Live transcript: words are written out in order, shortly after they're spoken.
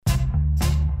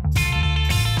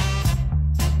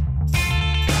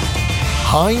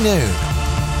High Noon.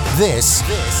 This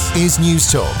is News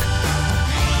Talk.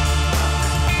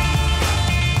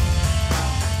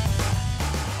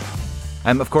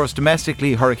 Of course,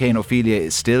 domestically, Hurricane Ophelia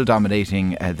is still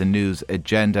dominating the news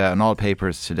agenda, and all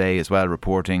papers today as well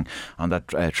reporting on that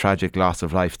tragic loss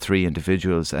of life, 3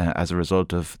 individuals as a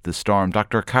result of the storm.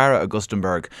 Dr. Cara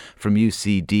Augustenberg from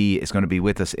UCD is going to be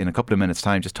with us in a couple of minutes'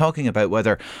 time, just talking about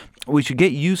whether we should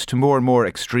get used to more and more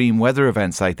extreme weather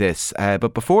events like this.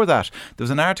 But before that, there was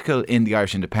an article in the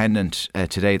Irish Independent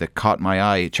today that caught my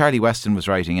eye. Charlie Weston was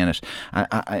writing in it,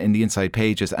 in the inside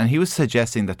pages, and he was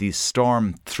suggesting that these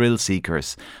storm thrill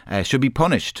seekers should be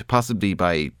punished, possibly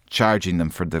by charging them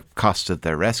for the cost of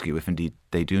their rescue, if indeed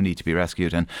they do need to be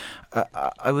rescued. And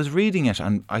I was reading it,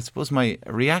 and I suppose my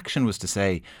reaction was to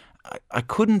say I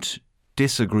couldn't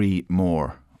disagree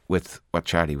more with what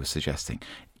Charlie was suggesting.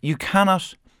 You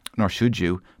cannot, nor should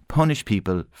you, punish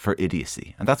people for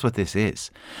idiocy. And that's what this is.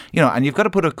 You know, and you've got to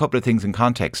put a couple of things in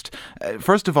context.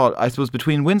 First of all, I suppose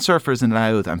between windsurfers in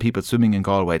Louth and people swimming in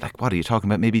Galway, like, what are you talking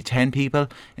about? Maybe 10 people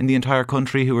in the entire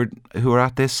country who are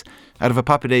at this? Out of a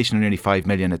population of nearly 5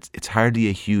 million, it's hardly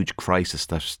a huge crisis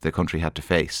that the country had to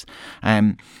face.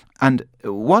 And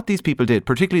what these people did,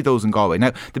 particularly those in Galway.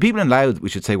 Now, the people in Louth, we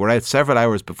should say, were out several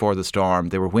hours before the storm.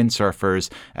 They were windsurfers.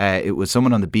 It was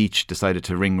someone on the beach decided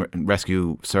to ring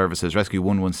rescue services. Rescue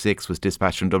 116 was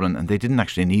dispatched from Dublin, and they didn't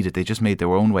actually need it. They just made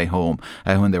their own way home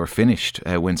when they were finished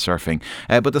windsurfing.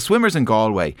 But the swimmers in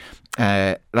Galway,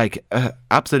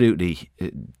 absolutely,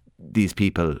 these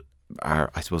people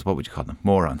are, I suppose, what would you call them?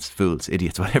 Morons, fools,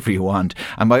 idiots, whatever you want.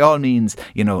 And by all means,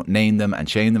 you know, name them and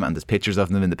shame them. And there's pictures of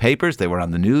them in the papers. They were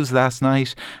on the news last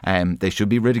night. They should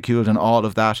be ridiculed and all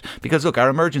of that. Because look, our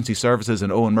emergency services,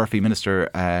 and Minister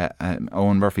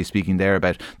Owen Murphy speaking there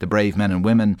about the brave men and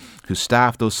women who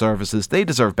staff those services, they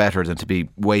deserve better than to be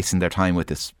wasting their time with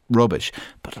this rubbish.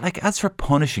 But as for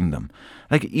punishing them,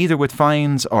 either with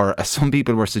fines or, as some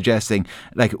people were suggesting,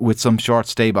 with some short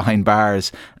stay behind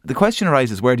bars, the question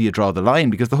arises, where do you draw the line?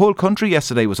 Because the whole country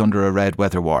yesterday was under a red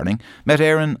weather warning. Met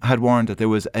Éireann had warned that there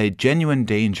was a genuine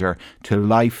danger to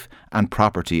life and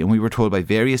property, and we were told by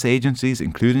various agencies,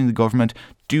 including the government,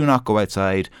 do not go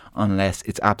outside unless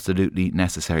it's absolutely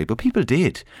necessary. But people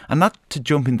did, and not to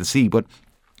jump in the sea, but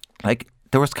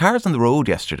there was cars on the road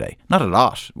yesterday. Not a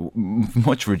lot,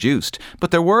 much reduced,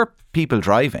 but there were people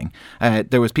driving.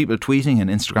 There was people tweeting and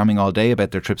Instagramming all day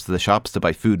about their trips to the shops to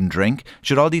buy food and drink.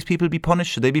 Should all these people be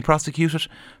punished? Should they be prosecuted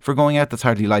for going out? That's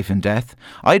hardly life and death.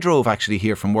 I drove actually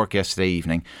here from work yesterday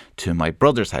evening to my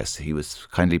brother's house. He was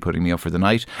kindly putting me up for the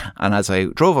night. And as I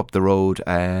drove up the road,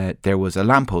 there was a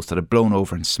lamppost that had blown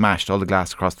over and smashed all the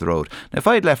glass across the road. Now, if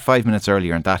I had left 5 minutes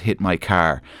earlier and that hit my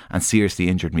car and seriously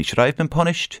injured me, should I have been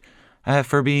punished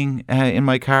for being in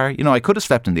my car? You know, I could have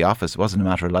slept in the office. It wasn't a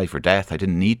matter of life or death. I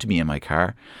didn't need to be in my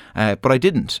car, but I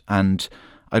didn't, and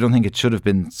I don't think it should have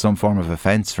been some form of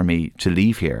offence for me to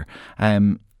leave here.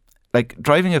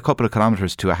 Driving a couple of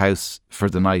kilometres to a house for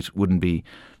the night wouldn't be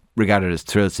regarded as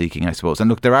thrill seeking, I suppose. And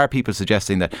look, there are people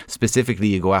suggesting that specifically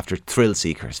you go after thrill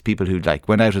seekers, people who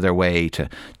went out of their way to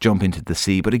jump into the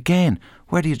sea. But again,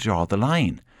 where do you draw the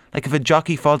line? If a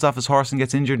jockey falls off his horse and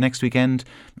gets injured next weekend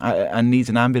and needs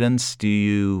an ambulance, do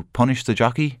you punish the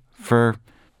jockey for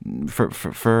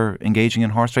engaging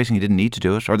in horse racing? He didn't need to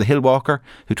do it. Or the hill walker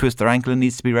who twists their ankle and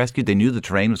needs to be rescued. They knew the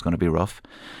terrain was going to be rough.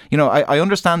 You know, I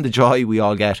understand the joy we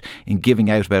all get in giving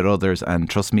out about others, and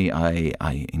trust me,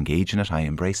 I engage in it. I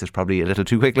embrace it probably a little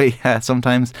too quickly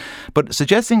sometimes. But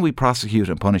suggesting we prosecute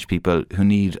and punish people who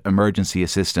need emergency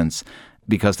assistance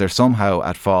because they're somehow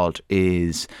at fault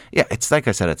is, it's like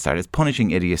I said at the start, it's punishing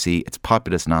idiocy, it's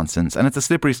populist nonsense, and it's a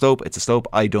slippery slope. It's a slope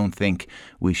I don't think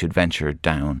we should venture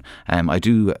down. I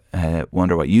do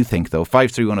wonder what you think, though.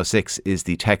 53106 is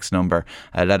the text number.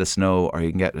 Let us know, or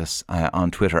you can get us on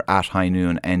Twitter at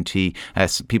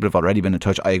HighNoonNT. People have already been in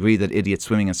touch. I agree that idiots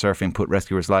swimming and surfing put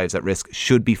rescuers' lives at risk,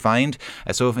 should be fined.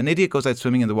 So if an idiot goes out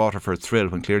swimming in the water for a thrill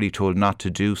when clearly told not to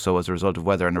do so as a result of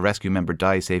weather, and a rescue member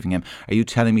dies saving him, are you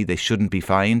telling me they shouldn't be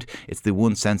fined? It's the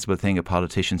one sensible thing a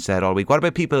politician said all week. What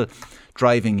about people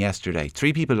driving yesterday?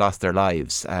 3 people lost their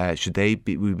lives. Should we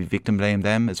victim blame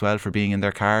them as well for being in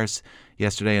their cars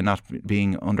yesterday and not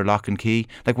being under lock and key?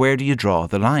 Where do you draw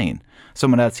the line?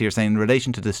 Someone else here saying, in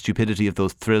relation to the stupidity of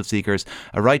those thrill seekers,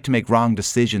 a right to make wrong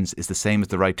decisions is the same as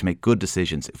the right to make good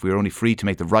decisions. If we're only free to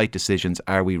make the right decisions,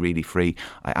 are we really free?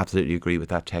 I absolutely agree with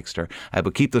that texter.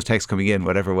 But keep those texts coming in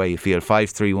whatever way you feel.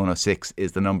 53106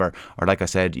 is the number, or like I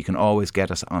said, you can always get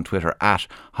us on Twitter at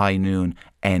HighNoonNT.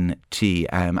 NT.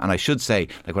 And I should say,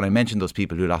 like when I mentioned those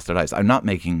people who lost their lives, I'm not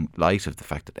making light of the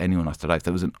fact that anyone lost their lives.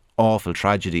 That was an awful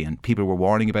tragedy, and people were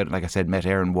warning about it. Like I said, Met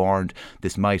Éireann warned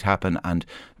this might happen, and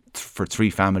for 3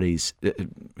 families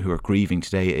who are grieving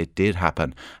today, it did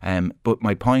happen. But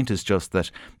my point is just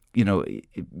that, you know,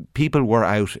 people were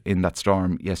out in that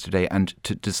storm yesterday, and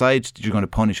to decide that you're going to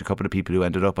punish a couple of people who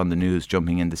ended up on the news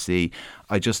jumping in the sea,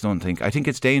 I just don't think. I think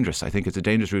it's dangerous. I think it's a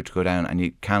dangerous route to go down, and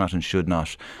you cannot and should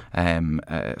not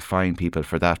fine people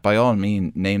for that. By all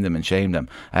means, name them and shame them.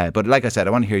 But like I said,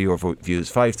 I want to hear your views.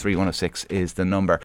 53106 is the number.